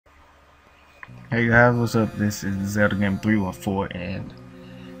Hey guys, what's up? This is Zelda Game 314 and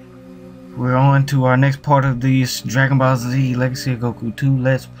we're on to our next part of this Dragon Ball Z Legacy of Goku 2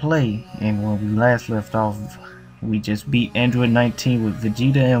 Let's Play. And when we last left off, we just beat Android 19 with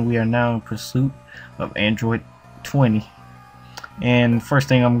Vegeta, and we are now in pursuit of Android 20. And first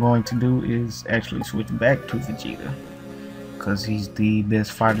thing I'm going to do is actually switch back to Vegeta, because he's the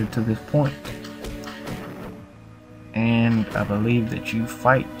best fighter to this point. And I believe that you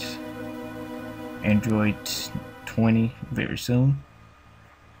fight Android 20 very soon.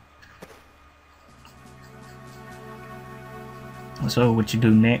 So what you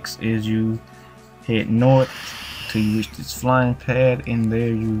do next is you head north till you reach this flying pad, and there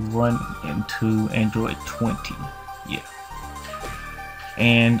you run into Android 20. Yeah.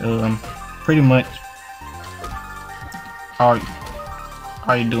 And pretty much all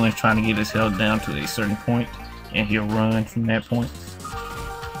you're doing is trying to get his health down to a certain point, and he'll run from that point.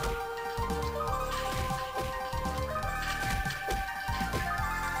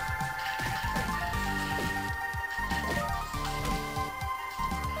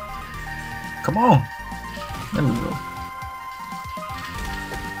 Come on! There we go.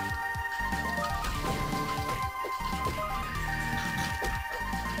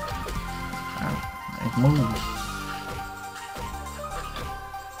 Alright, move.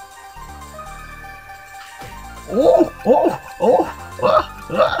 Oh! Oh! Oh!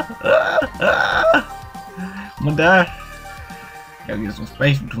 I'm gonna die. Gotta get some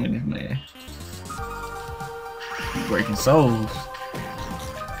space between this man. He's breaking souls.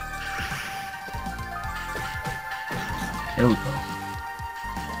 There we go.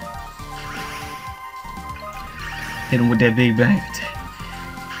 Hit him with that big bang attack.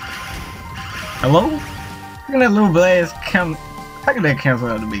 Hello? How can that little blast count? How can that cancel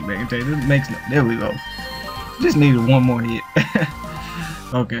out the big bang attack? This makes no. There we go. Just needed one more hit.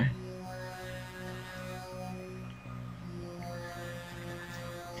 Okay.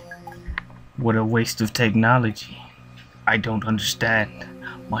 What a waste of technology. I don't understand.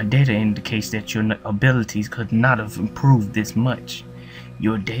 My data indicates that your abilities could not have improved this much.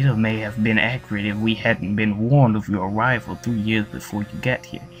 Your data may have been accurate if we hadn't been warned of your arrival 3 years before you got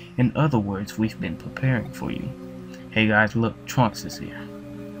here. In other words, we've been preparing for you. Hey guys, look, Trunks is here.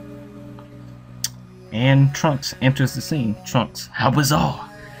 And Trunks enters the scene. Trunks, how bizarre!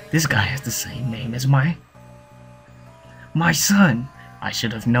 This guy has the same name as my son! I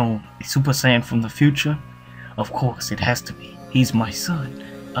should have known. A Super Saiyan from the future? Of course, it has to be. He's my son.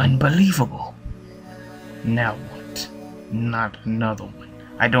 Unbelievable. Now what? Not another one.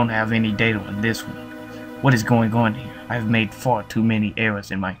 I don't have any data on this one. What is going on here? I've made far too many errors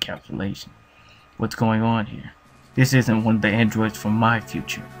in my calculation. What's going on here? This isn't one of the androids from my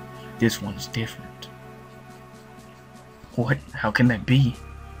future. This one's different. What? How can that be?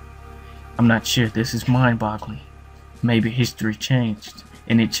 I'm not sure. This is mind-boggling. Maybe history changed,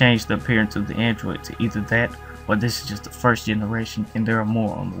 and it changed the appearance of the android to either that, or this is just the first generation, and there are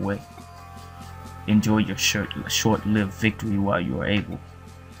more on the way. Enjoy your short-lived victory while you are able,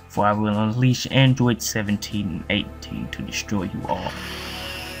 for I will unleash Android 17 and 18 to destroy you all.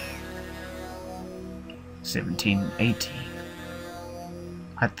 17 and 18.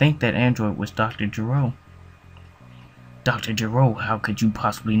 I think that android was Dr. Gero. Dr. Gero, how could you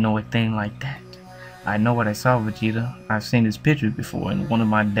possibly know a thing like that? I know what I saw, Vegeta. I've seen his picture before in one of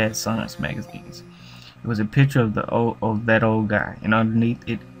my dad's science magazines. It was a picture of that old guy, and underneath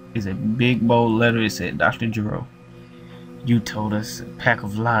it is a big bold letter. It said Dr. Gero. You told us a pack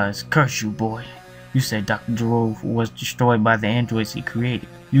of lies. Curse you, boy. You said Dr. Gero was destroyed by the androids he created.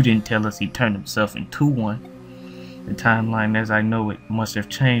 You didn't tell us he turned himself into one. The timeline as I know it must have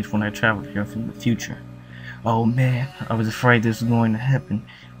changed when I traveled here from the future. Oh man, I was afraid this was going to happen,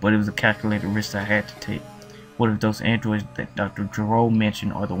 but it was a calculated risk I had to take. What if those androids that Dr. Gero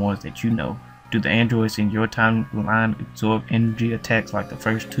mentioned are the ones that you know? Do the androids in your timeline absorb energy attacks like the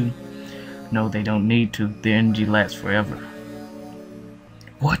first two? No, they don't need to. Their energy lasts forever.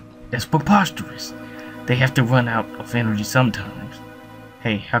 What? That's preposterous. They have to run out of energy sometimes.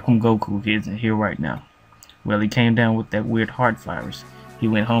 Hey, how come Goku isn't here right now? Well, he came down with that weird heart virus. He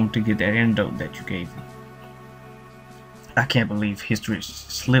went home to get that antidote that you gave him. I can't believe history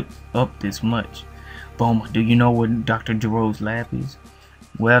slipped up this much. Bulma, do you know where Dr. Gero's lab is?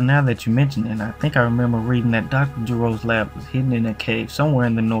 Well, now that you mention it, I think I remember reading that Dr. Gero's lab was hidden in a cave somewhere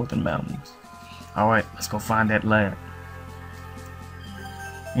in the northern mountains. Alright, let's go find that lab.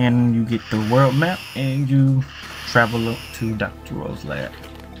 And you get the world map, and you travel up to Dr. Gero's lab.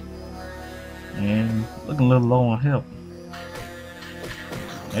 And looking a little low on health.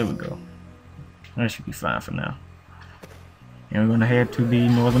 There we go. That should be fine for now. And we're gonna head to the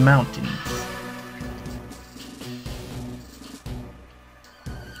northern mountains.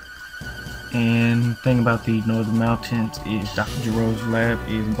 And the thing about the Northern Mountains is Dr. Jiro's lab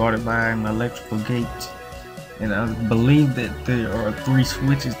is guarded by an electrical gate. And I believe that there are 3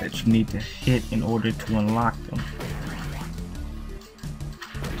 switches that you need to hit in order to unlock them.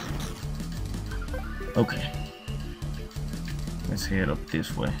 Okay. Let's head up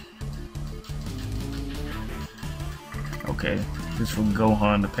this way. Okay, this is for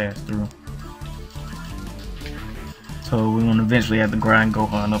Gohan to pass through. So we're gonna eventually have to grind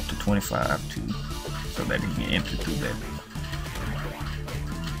Gohan up to 25 too, so that he can enter through that.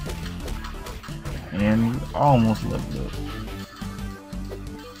 And we almost leveled up.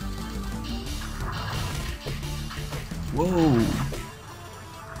 Whoa!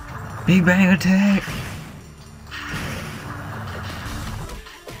 Big Bang attack!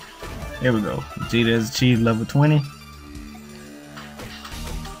 There we go. Vegeta has achieved level 20.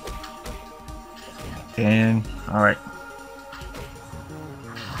 And alright.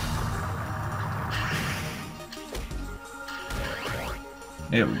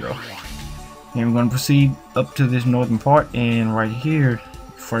 There we go. And we're going to proceed up to this northern part, and right here,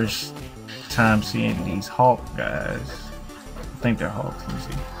 first time seeing these hawk guys. I think they're hawks, let me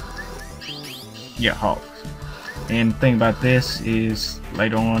see. Yeah, hawks. And the thing about this is,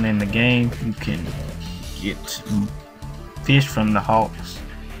 later on in the game, you can get fish from the hawks,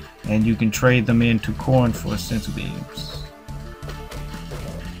 and you can trade them into corn for sensor beams.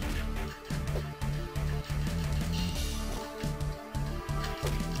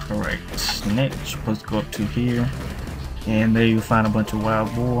 Alright, next you're supposed to go up to here, and there you'll find a bunch of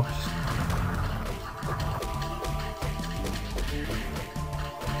wild boars.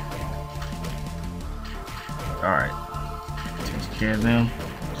 Alright, takes care of them.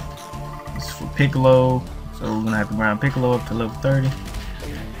 This is for Piccolo, so we're gonna have to grind Piccolo up to level 30.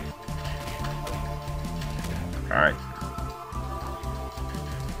 Alright.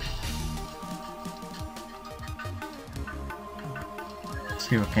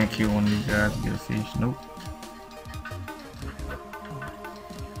 See if I can't kill one of these guys and get a fish. Nope.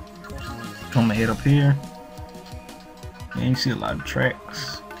 I'm gonna head up here. And you see a lot of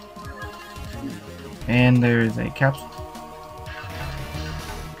tracks. And there is a capsule.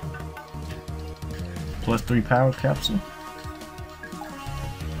 +3 power capsule.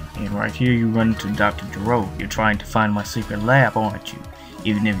 And right here you run into Dr. Jiro. You're trying to find my secret lab, aren't you?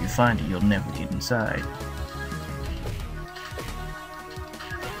 Even if you find it, you'll never get inside.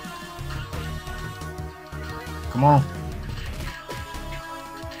 Come on.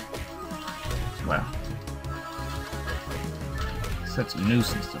 Wow. Such a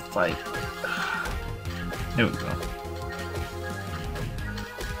nuisance to fight. There we go.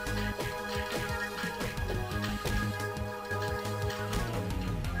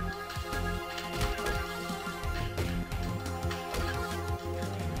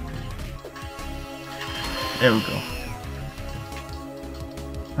 There we go.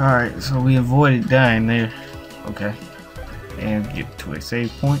 Alright, so we avoided dying there. Okay. And get to a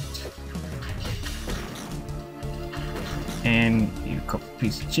save point. And eat a couple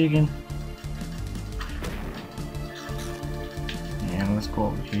pieces of chicken. And let's go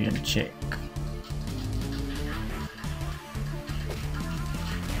over here and check.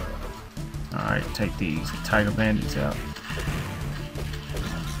 Alright, take these tiger bandits out.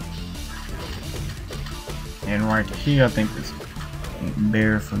 And right here, I think this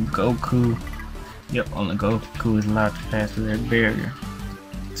barrier for Goku. Yep, only Goku is allowed to pass through that barrier.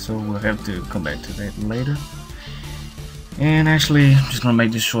 So we'll have to come back to that later. And actually, I'm just gonna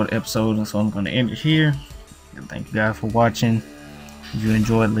make this short episode, and so I'm gonna end it here. And thank you guys for watching. If you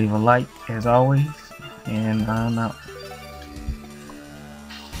enjoyed, leave a like as always, and I'm out.